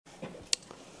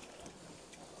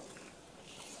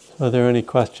Are there any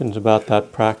questions about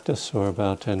that practice or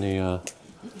about any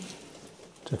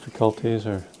difficulties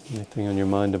or anything on your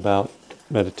mind about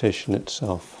meditation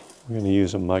itself? We're going to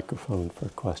use a microphone for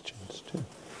questions too.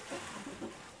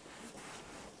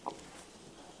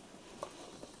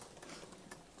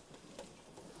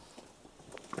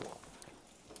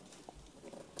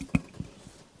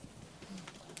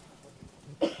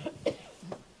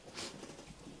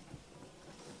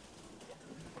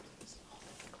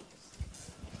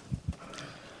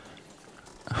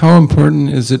 How important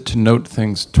is it to note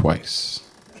things twice?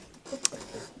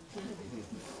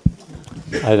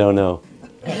 I don't know.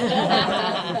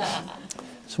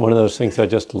 It's one of those things I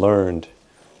just learned.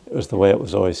 It was the way it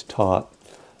was always taught.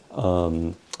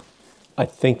 I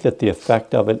think that the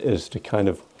effect of it is to kind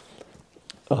of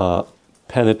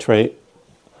penetrate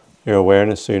your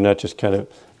awareness, so you're not just kind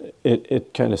of,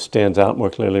 it kind of stands out more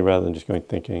clearly rather than just going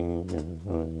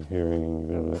thinking,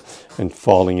 hearing, and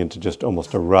falling into just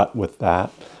almost a rut with that.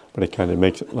 But it kind of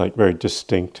makes it like very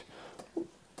distinct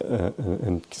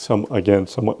and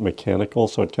somewhat mechanical.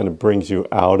 So it kind of brings you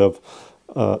out of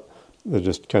the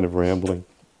just kind of rambling.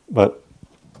 But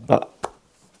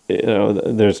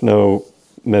there's no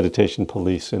meditation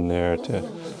police in there to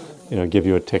give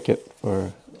you a ticket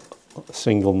for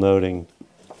single noting.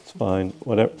 It's fine,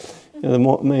 whatever. The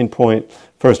main point,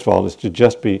 first of all, is to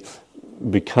just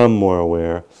become more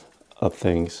aware of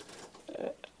things,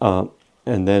 and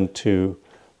then to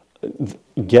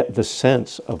get the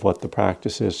sense of what the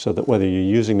practice is, so that whether you're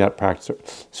using that practice, or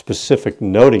specific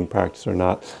noting practice or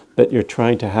not, that you're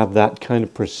trying to have that kind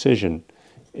of precision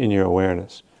in your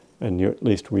awareness, and you at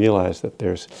least realize that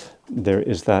there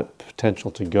is that potential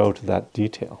to go to that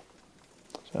detail.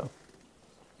 So.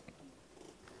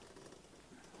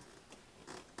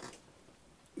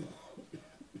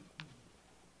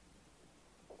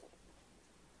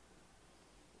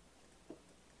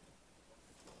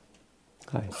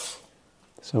 Hi.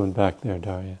 Someone back there,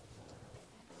 Daria.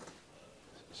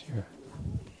 This is your...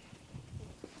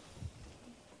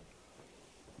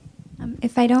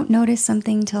 If I don't notice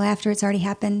something till after it's already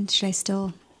happened, should I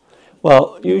still...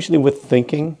 Well, usually with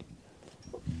thinking,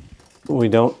 we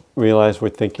don't realize we're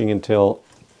thinking until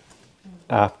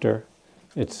after.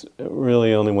 It's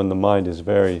really only when the mind is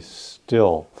very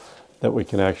still that we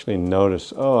can actually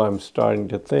notice, oh, I'm starting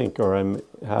to think, or I'm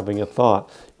having a thought.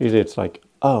 Usually it's like,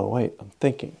 oh, wait, I'm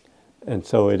thinking. And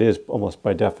so it is almost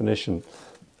by definition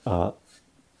a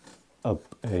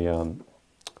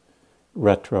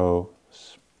retrospective?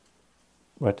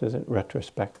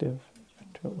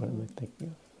 What am I thinking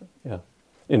of? Yeah,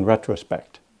 in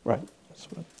retrospect, right, that's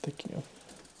what I'm thinking of.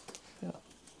 Yeah,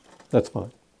 that's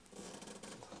fine.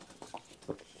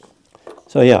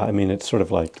 So yeah, I mean, it's sort of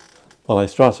like, well, I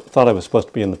thought I was supposed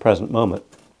to be in the present moment.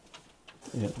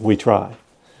 Yeah, we try,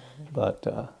 but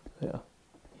yeah.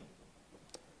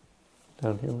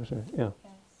 Down here was there, yeah.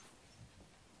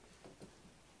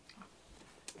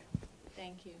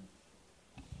 Thank you.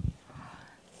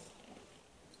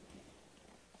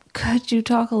 Could you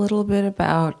talk a little bit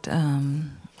about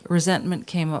resentment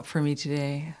came up for me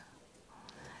today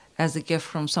as a gift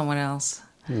from someone else?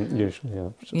 Usually, yeah.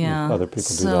 Yeah. Other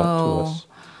people do that to us.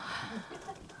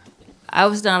 I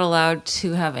was not allowed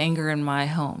to have anger in my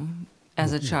home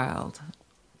as a child.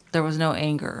 There was no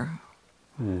anger.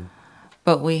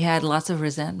 But we had lots of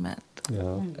resentment.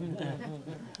 Yeah.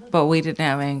 But we didn't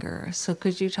have anger. So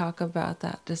could you talk about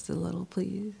that just a little,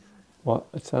 please? Well,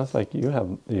 it sounds like you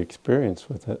have the experience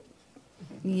with it.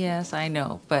 Yes, I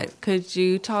know. But could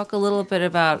you talk a little bit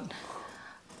about...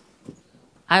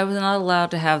 I was not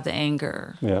allowed to have the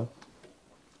anger. Yeah.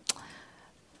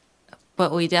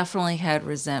 But we definitely had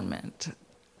resentment.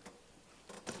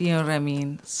 You know what I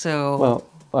mean? So... Well,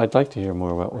 I'd like to hear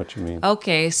more about what you mean.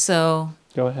 Okay, so...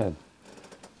 Go ahead.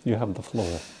 You have the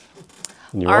floor.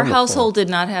 Our household did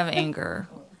not have anger.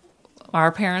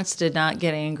 Our parents did not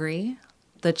get angry.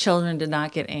 The children did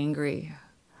not get angry.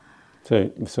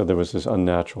 So there was this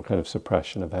unnatural kind of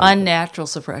suppression of anger. Unnatural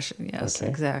suppression, yes, okay.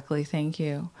 Exactly. Thank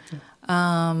you.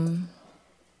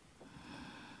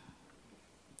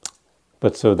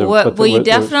 But so there, we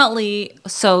definitely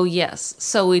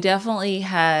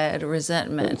had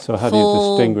resentment. So how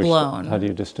full do you distinguish? Blown. How do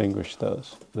you distinguish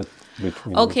those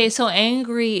between? Okay, so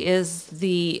angry is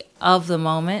the of the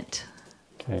moment.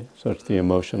 Okay, so it's the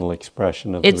emotional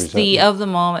expression of the resentment. It's the of the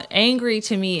moment. Angry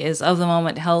to me is of the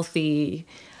moment, healthy.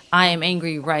 I am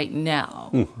angry right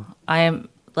now. Mm-hmm. I am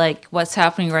like what's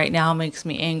happening right now makes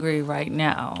me angry right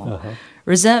now. Uh-huh.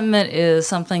 Resentment is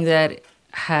something that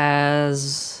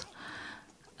has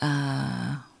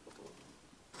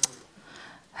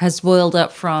boiled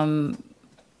up from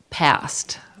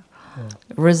past.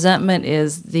 Resentment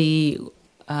is the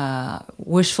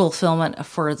wish fulfillment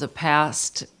for the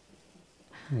past,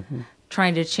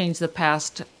 trying to change the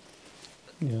past.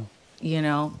 Yeah. You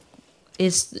know,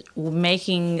 it's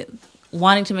wanting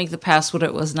to make the past what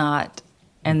it was not,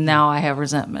 and now I have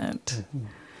resentment.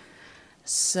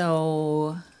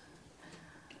 So,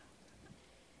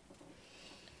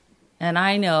 and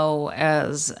I know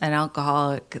as an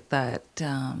alcoholic that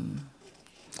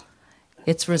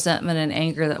it's resentment and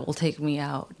anger that will take me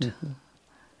out.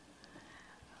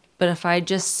 But if I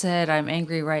just said I'm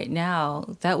angry right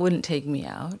now, that wouldn't take me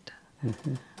out.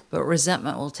 But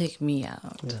resentment will take me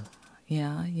out.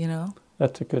 Yeah, you know? I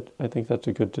think that's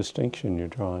a good distinction you're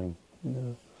drawing,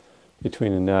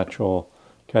 between a natural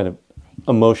kind of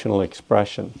emotional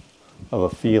expression of a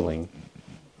feeling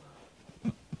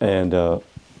and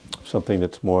something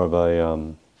that's more of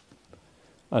a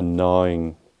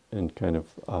gnawing and kind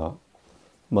of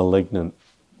malignant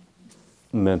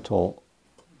mental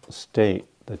state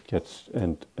that gets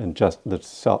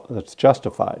that's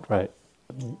justified, right?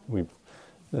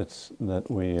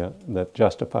 That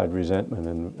justified resentment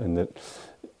and that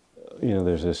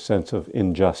there's this sense of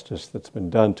injustice that's been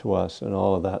done to us and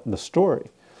all of that in the story.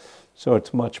 So it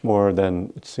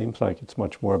seems like it's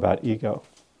much more about ego.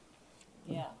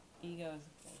 Yeah, ego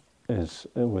is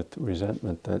with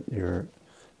resentment that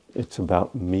it's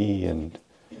about me and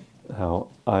how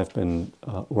I've been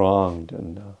wronged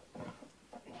and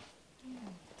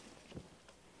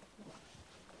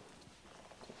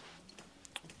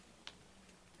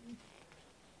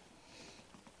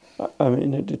I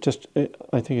mean,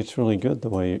 I think it's really good the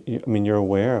way you're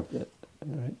aware of it,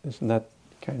 right? Isn't that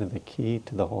kind of the key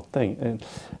to the whole thing?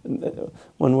 And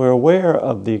when we're aware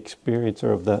of the experience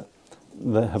or of the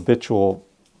habitual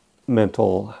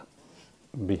mental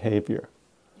behavior,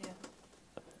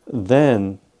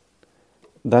 then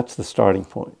that's the starting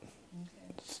point.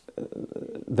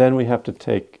 Then we have to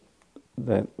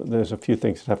there's a few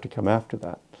things that have to come after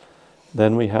that.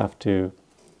 Then we have to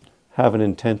have an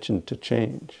intention to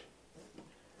change.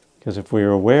 Because if we're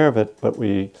aware of it, but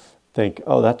we think,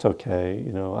 oh, that's okay,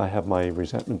 I have my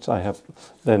resentments,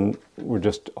 then we're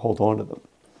just hold on to them.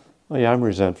 Oh yeah, I'm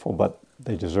resentful, but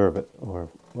they deserve it, or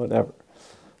whatever.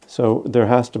 So there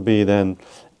has to be then,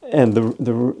 and the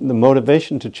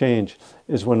motivation to change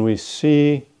is when we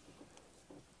see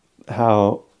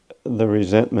how the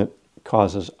resentment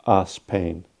causes us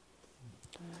pain.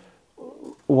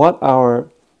 What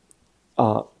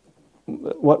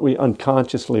we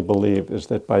unconsciously believe is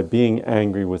that by being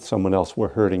angry with someone else, we're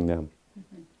hurting them.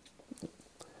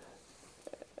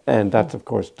 And that's, of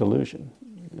course, delusion.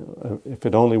 If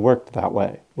it only worked that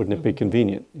way, wouldn't it be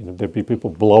convenient? There'd be people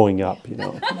blowing up,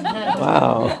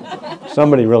 Wow,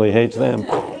 somebody really hates them.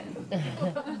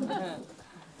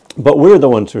 But we're the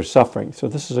ones who are suffering. So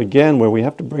this is, again, where we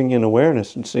have to bring in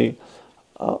awareness and see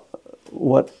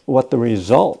what the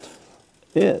result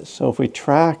is. So if we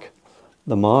track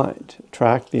the mind,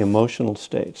 track the emotional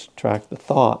states, track the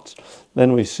thoughts,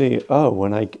 then we see,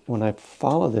 when I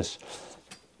follow this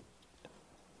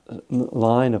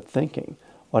line of thinking,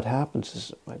 what happens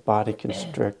is my body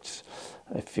constricts,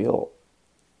 I feel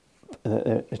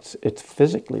it's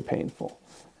physically painful,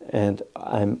 and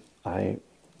I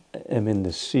am in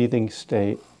this seething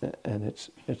state, and it's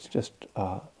just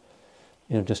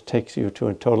just takes you to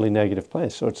a totally negative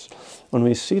place. So it's when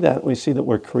we see that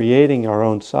we're creating our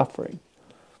own suffering.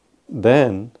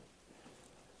 Then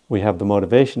we have the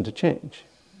motivation to change.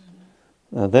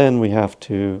 Then we have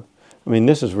to,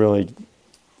 this is really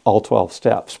all 12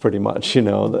 steps pretty much,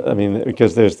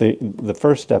 because there's the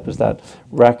first step is that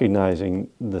recognizing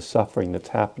the suffering that's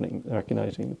happening,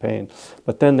 recognizing the pain.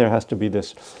 But then there has to be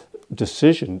this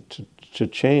decision to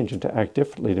change and to act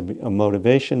differently, to be a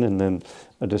motivation and then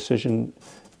a decision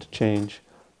to change.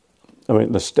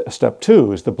 Step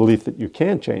two is the belief that you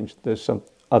can change. There's some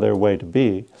other way to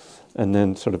be. And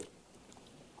then sort of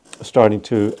starting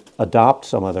to adopt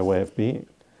some other way of being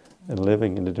and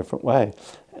living in a different way.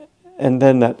 And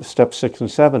then that step 6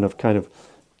 and 7 of kind of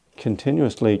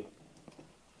continuously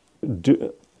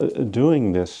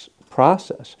doing this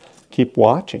process, keep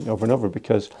watching over and over,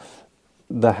 because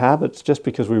the habits, just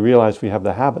because we realize we have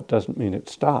the habit doesn't mean it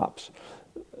stops.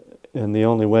 And the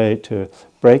only way to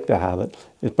break the habit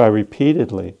is by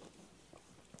repeatedly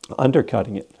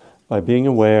undercutting it, by being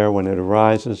aware when it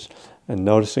arises and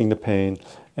noticing the pain,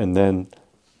 and then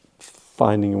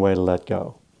finding a way to let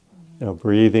go.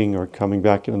 Breathing or coming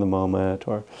back into the moment,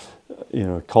 or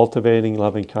cultivating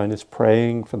loving kindness,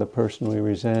 praying for the person we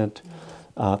resent,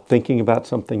 thinking about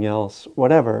something else,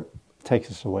 whatever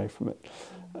takes us away from it.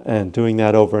 And doing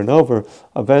that over and over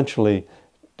eventually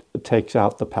takes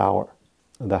out the power.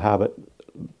 the habit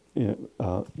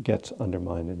gets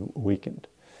undermined and weakened.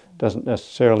 Doesn't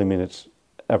necessarily mean it's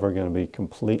ever going to be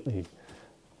completely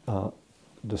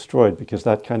destroyed, because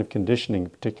that kind of conditioning,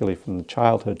 particularly from the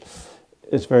childhood,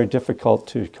 is very difficult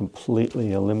to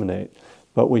completely eliminate.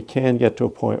 But we can get to a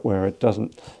point where it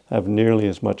doesn't have nearly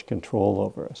as much control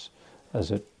over us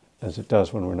as it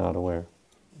does when we're not aware.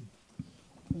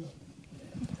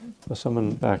 So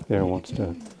someone back there wants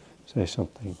to say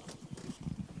something.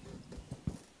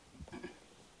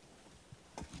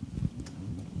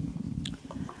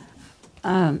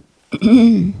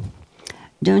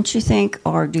 Don't you think,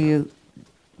 or do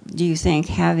you think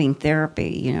having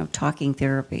therapy, talking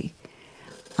therapy,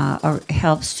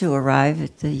 helps to arrive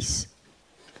at these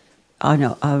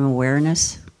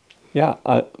unawareness? Yeah,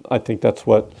 I think that's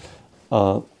what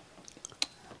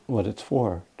it's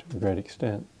for, to a great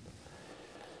extent.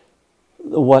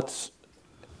 The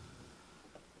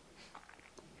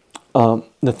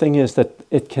thing is that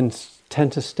it can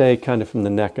tend to stay kind of from the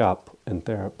neck up in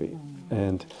therapy,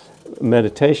 and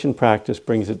meditation practice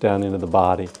brings it down into the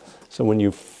body. So when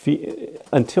you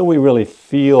until we really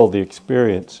feel the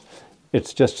experience,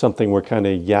 it's just something we're kind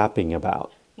of yapping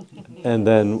about. And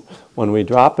then when we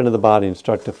drop into the body and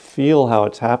start to feel how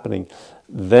it's happening,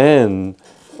 then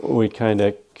we kind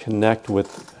of connect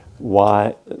with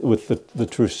the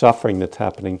true suffering that's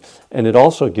happening. And it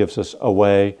also gives us a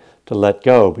way to let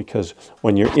go, because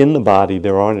when you're in the body,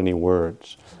 there aren't any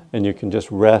words. And you can just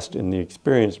rest in the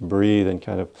experience, breathe, and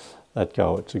kind of let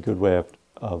go. It's a good way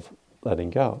of letting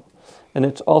go. And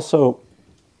it's also,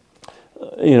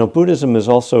 Buddhism is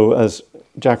also, as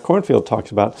Jack Kornfield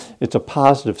talks about, it's a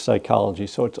positive psychology.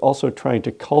 So it's also trying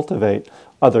to cultivate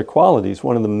other qualities.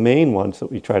 One of the main ones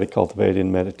that we try to cultivate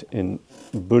in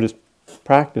Buddhist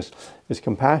practice is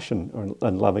compassion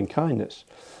and loving kindness.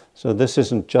 So this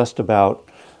isn't just about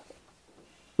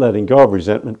letting go of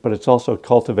resentment, but it's also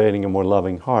cultivating a more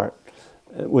loving heart,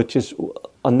 which is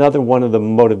another one of the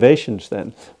motivations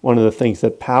then. One of the things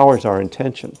that powers our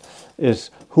intention is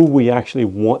who we actually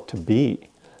want to be,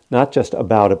 not just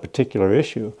about a particular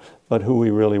issue, but who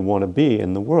we really want to be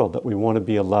in the world, that we want to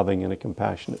be a loving and a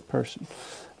compassionate person.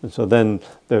 And so then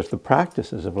there's the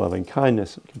practices of loving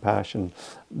kindness and compassion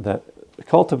that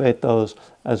cultivate those,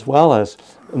 as well as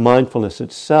mindfulness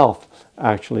itself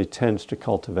actually tends to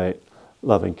cultivate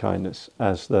loving kindness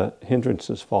as the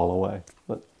hindrances fall away.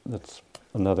 But that's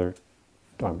another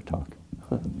Dharma talk.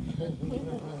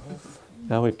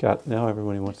 Now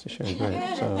everybody wants to share.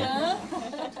 Great. So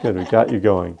it's good. We got you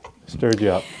going. Stirred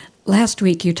you up. Last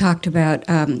week you talked about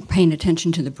paying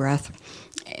attention to the breath,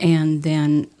 and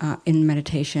then in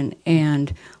meditation,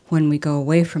 and when we go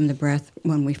away from the breath,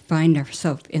 when we find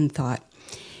ourselves in thought,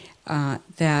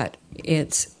 that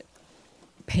it's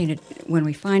when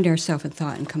we find ourselves in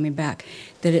thought and coming back,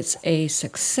 that it's a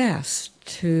success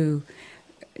to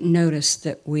notice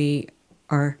that we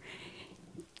are.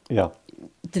 Yeah.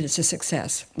 That it's a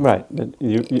success. Right.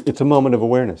 It's a moment of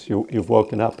awareness. You've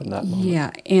woken up in that moment.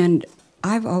 Yeah, and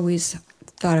I've always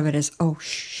thought of it as, oh,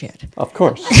 shit. Of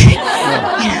course.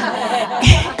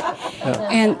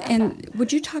 And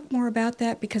would you talk more about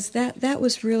that? Because that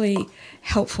was really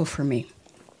helpful for me.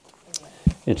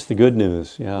 It's the good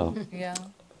news, yeah. Yeah.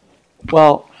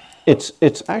 Well, it's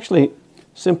actually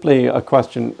simply a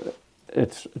question.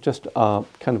 It's just kind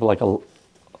of like a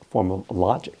form of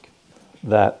logic,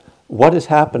 that what is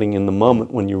happening in the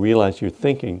moment when you realize you're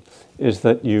thinking is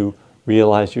that you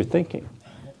realize you're thinking.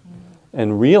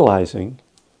 And realizing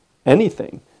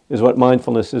anything is what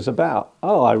mindfulness is about.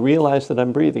 Oh, I realize that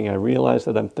I'm breathing. I realize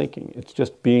that I'm thinking. It's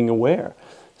just being aware.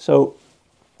 So,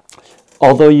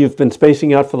 although you've been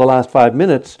spacing out for the last 5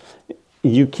 minutes,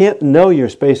 you can't know you're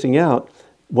spacing out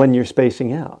when you're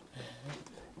spacing out.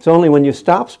 It's only when you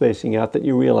stop spacing out that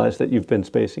you realize that you've been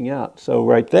spacing out. So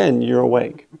right then, you're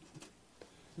awake.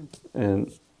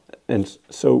 And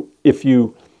so if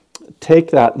you take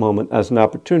that moment as an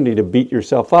opportunity to beat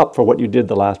yourself up for what you did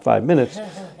the last 5 minutes,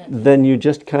 then you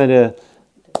just kind of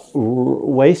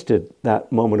wasted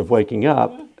that moment of waking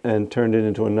up and turned it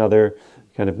into another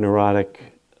kind of neurotic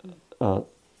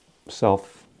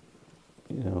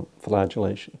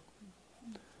self-flagellation.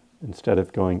 Instead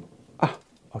of going,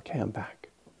 okay, I'm back.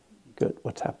 Good,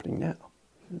 what's happening now?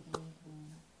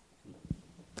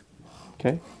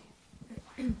 Okay?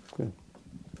 Good.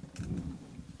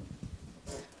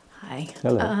 Hi.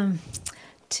 Hello.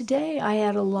 Today I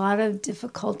had a lot of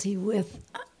difficulty with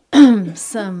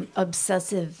some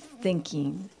obsessive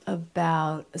thinking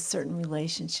about a certain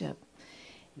relationship.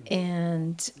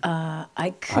 And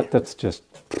I could... That's just...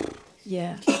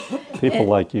 Yeah. People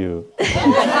like you.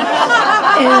 And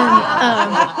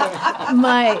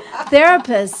my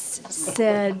therapist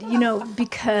said, you know,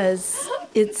 because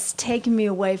it's taken me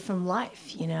away from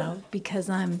life, you know, because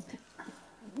I'm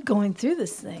going through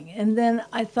this thing. And then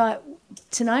I thought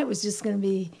tonight was just going to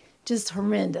be just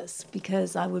horrendous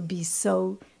because I would be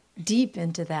so deep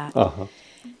into that. Uh-huh.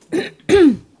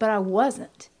 But I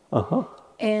wasn't. Uh-huh.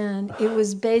 And it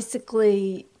was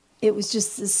basically, it was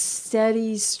just this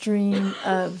steady stream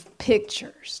of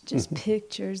pictures, just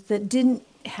pictures that didn't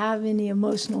have any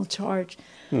emotional charge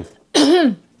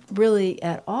really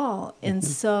at all. And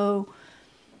so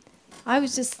I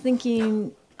was just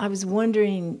thinking, I was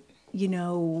wondering, you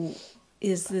know,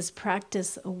 is this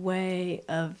practice a way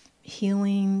of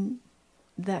healing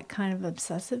that kind of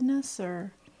obsessiveness,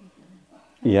 or?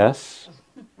 Yes.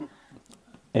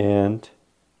 And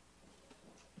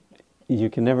you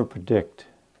can never predict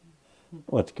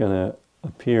what's going to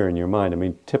appear in your mind. I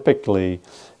mean, typically,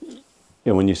 you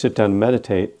know, when you sit down and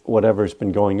meditate, whatever's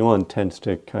been going on tends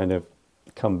to kind of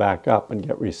come back up and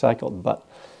get recycled. But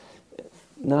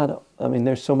I mean,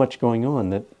 there's so much going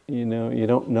on that, you know, you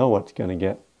don't know what's going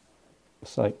to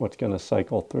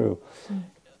cycle through.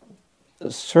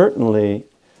 Certainly,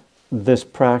 this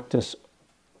practice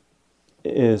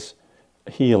is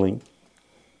healing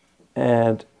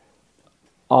and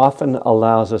often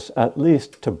allows us at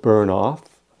least to burn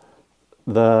off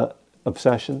the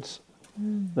obsessions.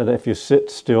 That if you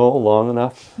sit still long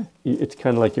enough, it's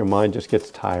kind of like your mind just gets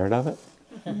tired of it.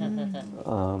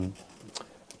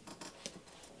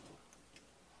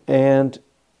 And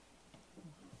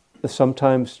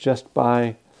sometimes just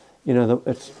by, you know,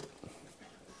 it's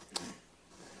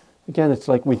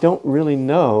like we don't really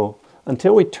know.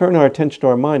 Until we turn our attention to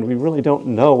our mind, we really don't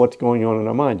know what's going on in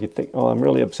our mind. You think, oh, I'm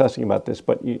really obsessing about this,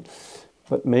 but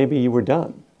maybe you were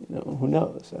done. You know, who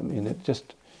knows? I mean, it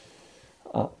just...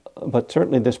 but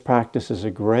certainly this practice is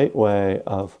a great way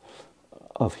of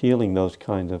healing those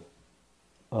kind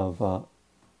of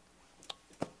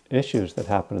issues that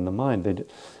happen in the mind.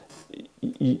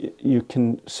 You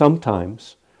can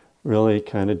sometimes really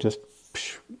kind of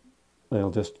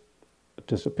they'll just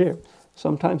disappear.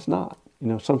 Sometimes not. You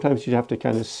know, sometimes you have to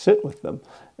kind of sit with them,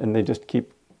 and they just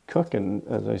keep cooking.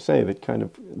 As I say, they kind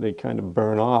of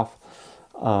burn off.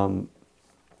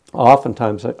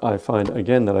 Oftentimes, I find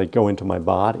again that I go into my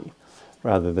body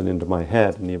rather than into my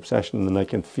head and the obsession, and then I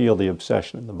can feel the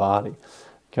obsession in the body,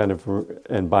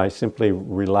 and by simply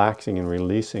relaxing and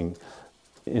releasing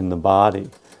in the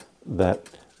body, that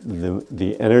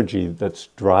the energy that's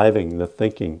driving the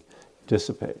thinking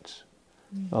dissipates.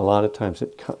 A lot of times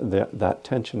that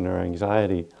tension or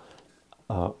anxiety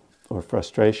or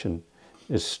frustration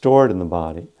is stored in the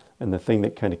body, and the thing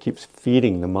that kind of keeps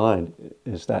feeding the mind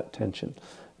is that tension.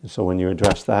 And so when you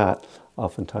address that,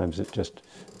 oftentimes it just,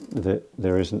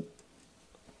 there isn't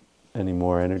any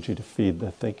more energy to feed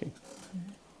the thinking.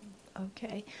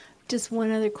 Okay. Just one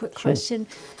other quick Sure. question.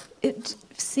 It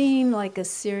seemed like a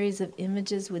series of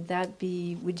images. Would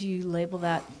you label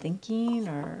that thinking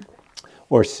or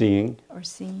Seeing.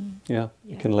 seeing? Yeah,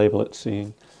 you Yeah. can label it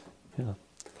seeing. Yeah.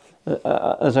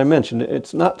 As I mentioned,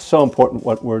 it's not so important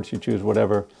what words you choose,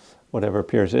 whatever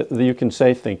appears. You can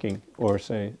say thinking or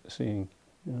say seeing.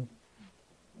 Yeah.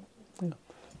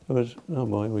 Oh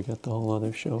boy, we got the whole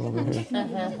other show over here.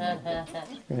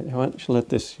 Great. Why don't you let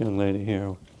this young lady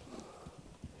here?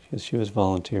 She was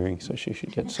volunteering, so she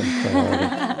should get some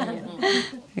priority.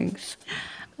 Thanks.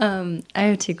 I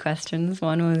have two questions.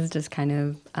 One was just kind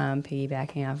of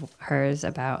piggybacking off hers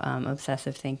about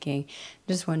obsessive thinking.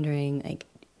 Just wondering, like,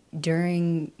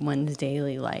 during one's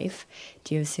daily life,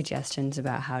 do you have suggestions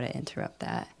about how to interrupt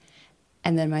that?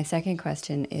 And then my second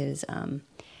question is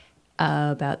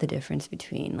about the difference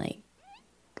between, like,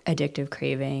 addictive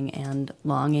craving and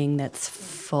longing that's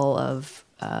full of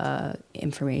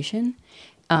information.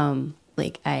 My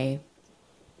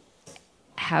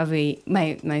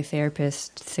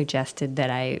therapist suggested that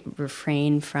I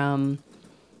refrain from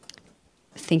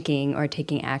thinking or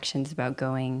taking actions about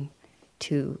going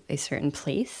to a certain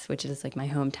place, which is like my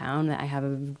hometown, that I have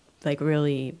a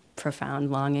really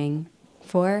profound longing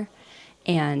for.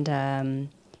 And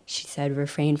she said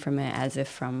refrain from it as if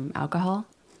from alcohol.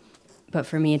 But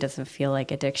for me, it doesn't feel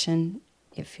like addiction.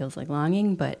 It feels like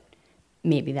longing, but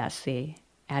maybe that's the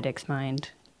addict's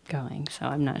mind going. So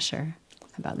I'm not sure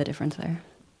about the difference there.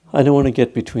 I don't want to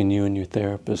get between you and your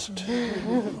therapist.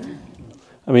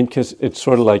 I mean, because it's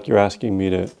sort of like you're asking me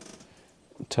to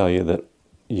tell you that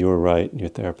you're right and your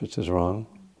therapist is wrong.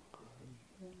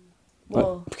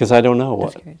 Well, because I don't know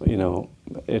what, curious. you know,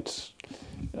 it's,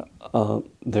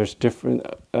 there's different,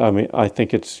 I mean, I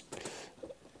think it's,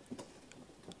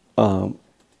 you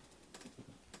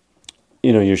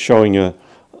know, you're showing a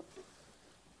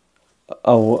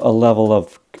level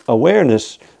of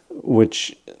awareness,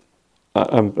 which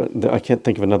I can't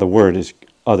think of another word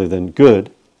other than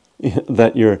good,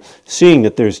 that you're seeing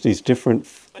that there's these different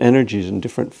energies and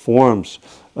different forms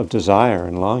of desire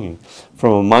and longing.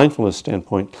 From a mindfulness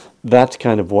standpoint, that's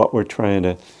kind of what we're trying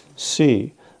to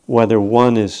see. Whether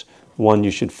one is one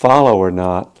you should follow or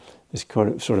not is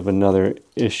sort of another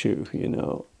issue,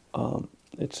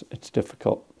 It's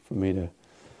difficult for me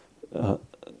to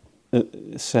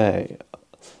say.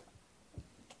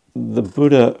 The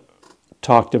Buddha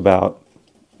talked about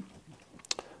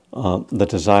the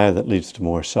desire that leads to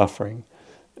more suffering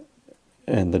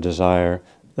and the desire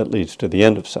that leads to the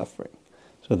end of suffering.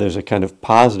 So there's a kind of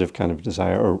positive kind of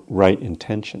desire or right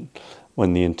intention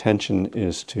when the intention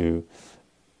is to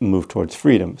move towards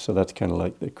freedom. So that's kind of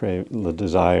like the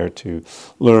desire to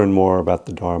learn more about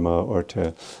the Dharma or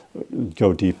to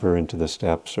go deeper into the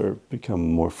steps or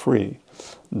become more free.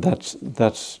 But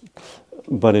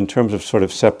in terms of sort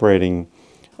of separating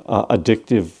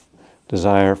addictive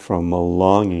desire from a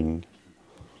longing,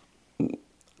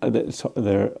 there's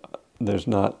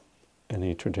not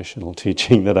any traditional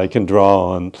teaching that I can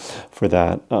draw on for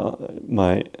that.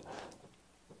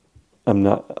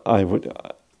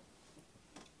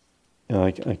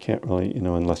 I can't really,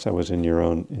 unless I was in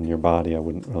your body, I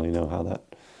wouldn't really know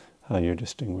how you're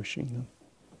distinguishing them.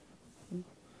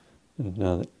 And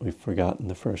now that we've forgotten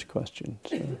the first question,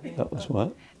 so that was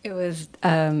what? It was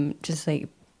just like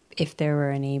if there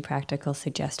were any practical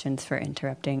suggestions for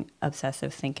interrupting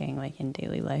obsessive thinking, like in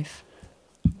daily life.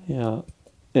 Yeah,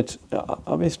 it's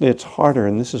obviously it's harder,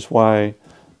 and this is why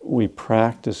we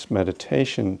practice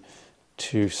meditation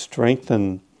to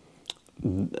strengthen.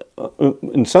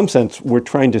 In some sense, we're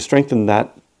trying to strengthen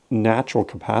that natural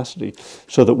capacity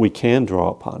so that we can draw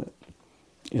upon it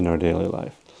in our daily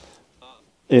life.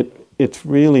 It's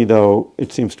really, though,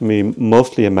 it seems to me,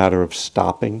 mostly a matter of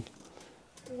stopping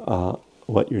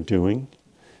what you're doing.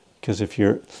 Because if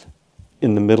you're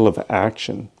in the middle of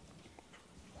action,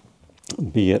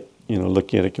 be it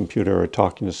looking at a computer or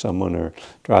talking to someone or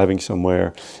driving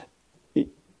somewhere,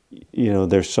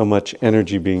 there's so much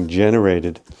energy being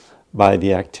generated by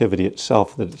the activity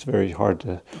itself that it's very hard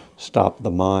to stop the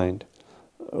mind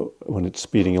when it's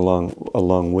speeding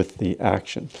along with the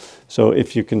action. So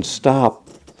if you can stop,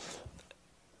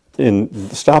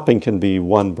 stopping can be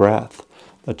one breath,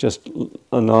 but just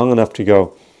long enough to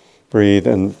go breathe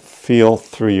and feel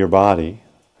through your body,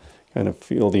 kind of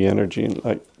feel the energy and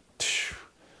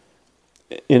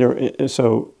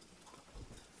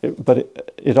but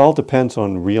it all depends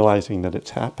on realizing that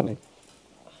it's happening.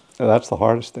 That's the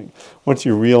hardest thing. Once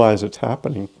you realize it's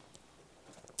happening,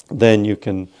 then you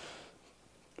can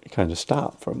kind of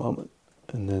stop for a moment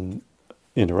and then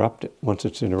interrupt it. Once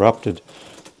it's interrupted,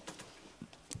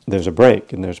 there's a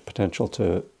break and there's potential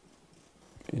to,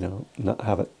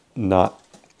 not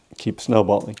keep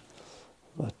snowballing.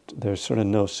 But there's sort of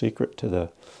no secret to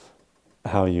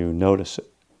how you notice it.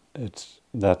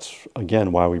 That's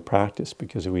again why we practice,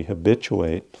 because we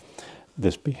habituate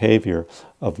this behavior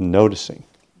of noticing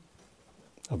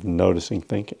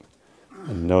thinking,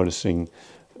 and noticing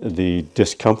the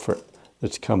discomfort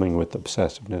that's coming with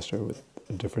obsessiveness or with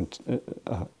different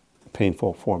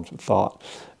painful forms of thought.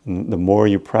 And the more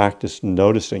you practice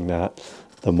noticing that,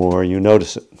 the more you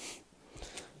notice it.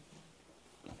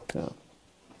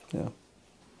 Yeah.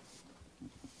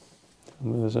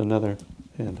 And there's another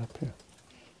hand up here.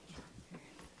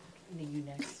 You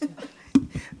next.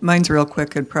 Mine's real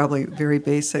quick and probably very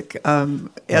basic.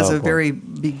 As a very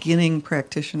beginning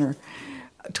practitioner,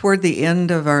 toward the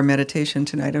end of our meditation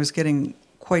tonight, I was getting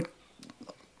quite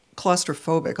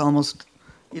claustrophobic, almost,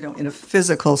 in a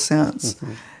physical sense.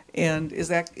 Mm-hmm. And is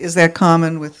that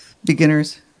common with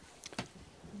beginners?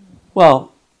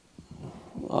 Well,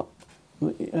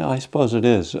 I suppose it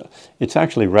is. It's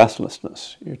actually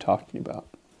restlessness you're talking about.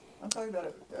 I'm talking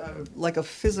about like a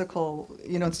physical,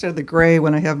 instead of the gray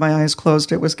when I have my eyes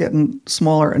closed, it was getting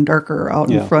smaller and darker out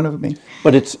in front of me.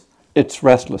 But it's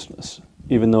restlessness,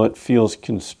 even though it feels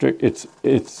It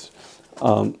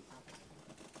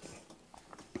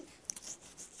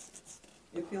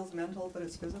feels mental, but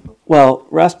it's physical? Well,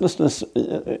 restlessness,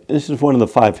 this is one of the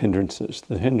 5 hindrances.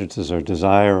 The hindrances are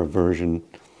desire, aversion,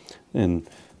 and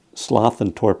sloth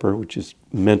and torpor, which is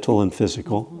mental and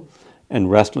physical, and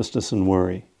restlessness and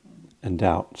worry and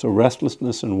doubt. So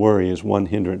restlessness and worry is one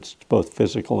hindrance, both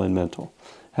physical and mental.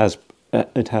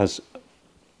 It has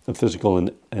a physical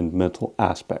and mental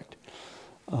aspect.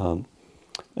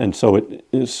 And so it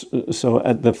is. So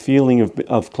the feeling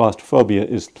of claustrophobia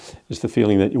is the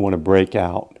feeling that you want to break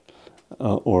out,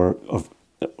 or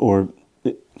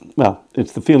well,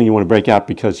 it's the feeling you want to break out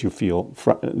because you feel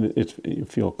you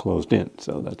feel closed in.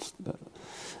 So that's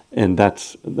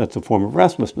a form of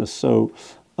restlessness. So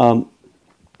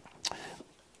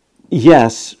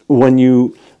yes, when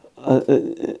you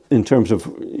in terms of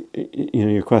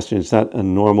your question, is that a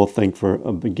normal thing for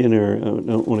a beginner? I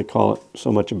don't want to call it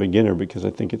so much a beginner because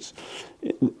I think it's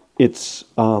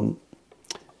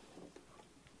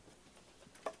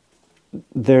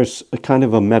there's a kind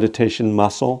of a meditation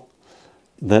muscle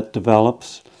that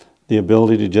develops, the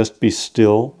ability to just be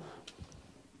still.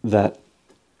 That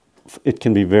it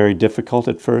can be very difficult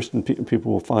at first, and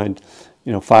people will find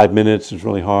 5 minutes is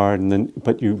really hard,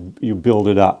 but you build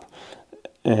it up.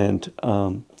 And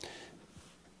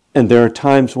there are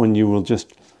times when you will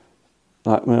just,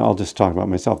 I'll just talk about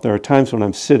myself. There are times when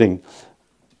I'm sitting,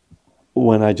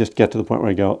 when I just get to the point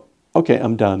where I go, okay,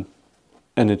 I'm done.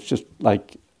 And it's just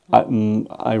like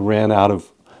I ran out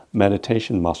of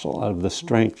meditation muscle, out of the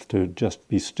strength to just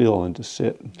be still and to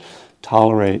sit and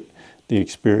tolerate the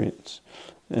experience.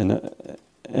 And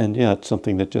yeah, it's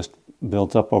something that just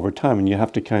builds up over time, and you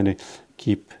have to kind of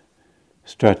keep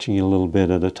stretching it a little bit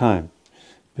at a time,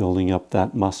 building up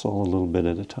that muscle a little bit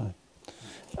at a time.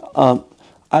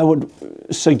 I would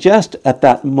suggest at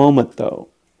that moment, though,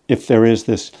 if there is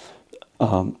this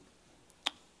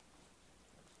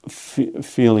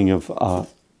feeling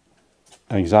of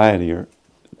anxiety or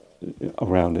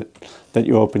around it, that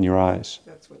you open your eyes.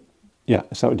 That's what. Yeah,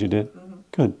 is that what you did? Mm-hmm.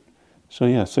 Good. So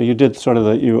yeah, so you did sort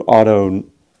of you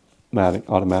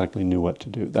automatically knew what to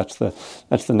do. That's the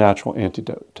natural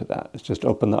antidote to that. It's just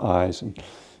open the eyes and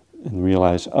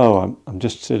realize, oh, I'm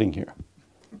just sitting here,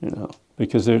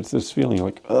 because there's this feeling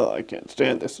like, oh, I can't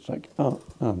stand this. It's like, oh,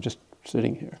 no, I'm just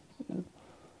sitting here. Yeah.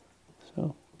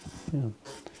 So, yeah.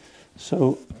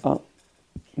 So,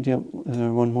 yeah, is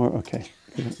there one more? Okay.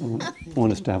 I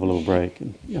want us to have a little break.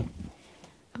 And, yeah.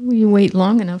 You wait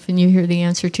long enough and you hear the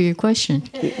answer to your question.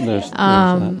 There's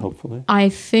that, hopefully. I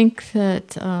think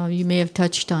that you may have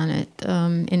touched on it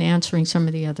in answering some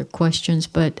of the other questions,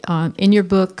 but in your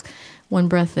book, One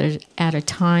Breath at a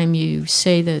Time, you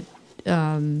say that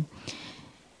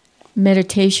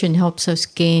meditation helps us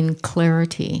gain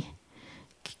clarity.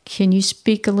 Can you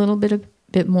speak a little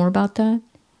bit more about that?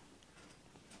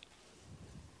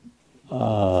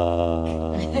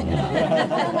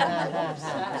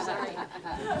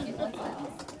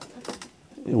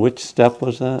 Which step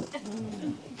was that? I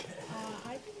think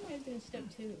it might have been step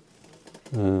 2.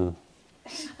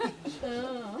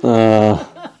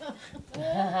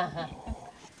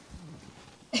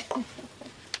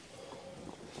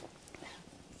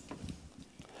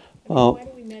 Well, why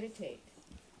do we meditate?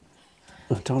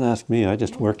 Don't ask me. I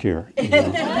just work here.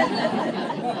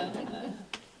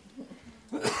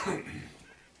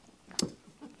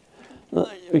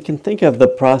 We can think of the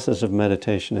process of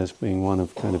meditation as being one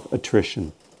of kind of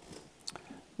attrition,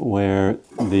 where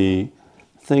the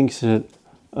things that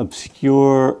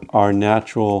obscure our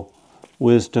natural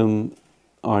wisdom,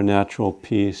 our natural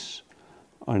peace,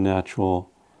 our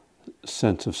natural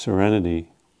sense of serenity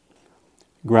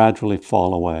gradually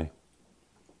fall away.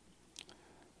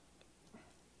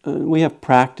 We have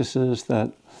practices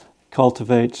that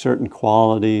cultivate certain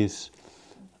qualities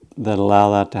that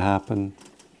allow that to happen.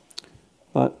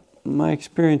 But my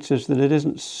experience is that it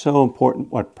isn't so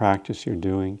important what practice you're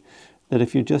doing, that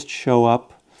if you just show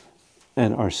up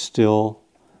and are still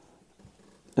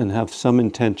and have some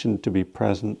intention to be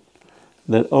present,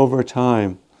 that over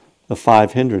time the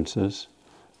 5 hindrances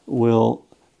they'll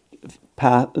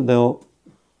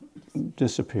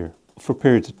disappear for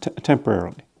periods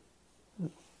temporarily.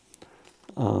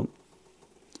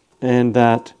 And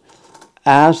that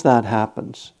as that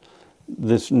happens,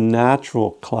 this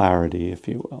natural clarity, if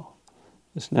you will,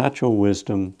 this natural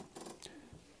wisdom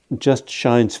just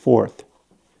shines forth.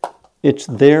 It's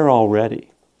there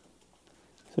already.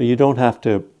 So you don't have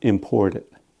to import it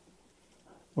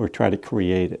or try to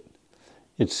create it.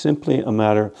 It's simply a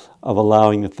matter of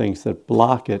allowing the things that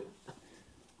block it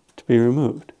to be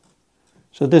removed.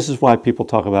 So this is why people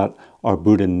talk about our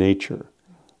Buddha nature,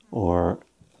 or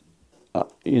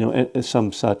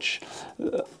some such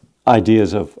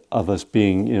ideas of us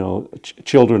being,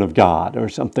 children of God or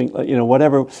something,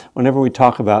 whatever. Whenever we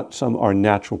talk about our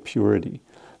natural purity,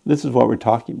 this is what we're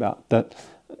talking about. That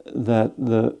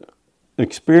the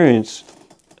experience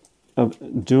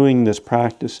of doing this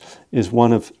practice is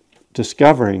one of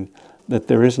discovering that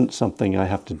there isn't something I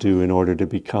have to do in order to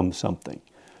become something.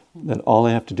 That all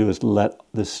I have to do is let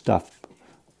this stuff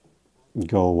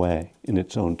go away in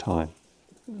its own time.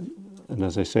 And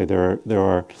as I say, there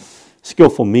are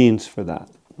skillful means for that,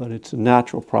 but it's a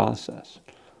natural process.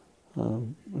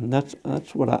 And that's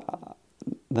what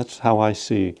that's how I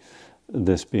see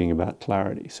this being about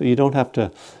clarity. So you don't have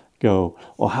to go,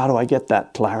 well, how do I get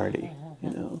that clarity?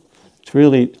 It's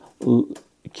really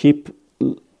keep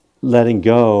letting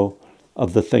go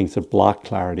of the things that block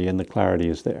clarity, and the clarity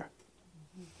is there.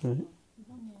 Right?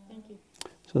 Thank you.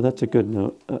 So that's a good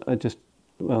note.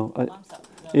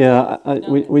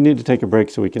 We need to take a break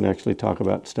so we can actually talk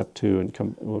about step 2 and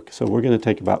come. So we're going to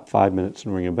take about 5 minutes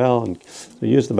and ring a bell, and so use the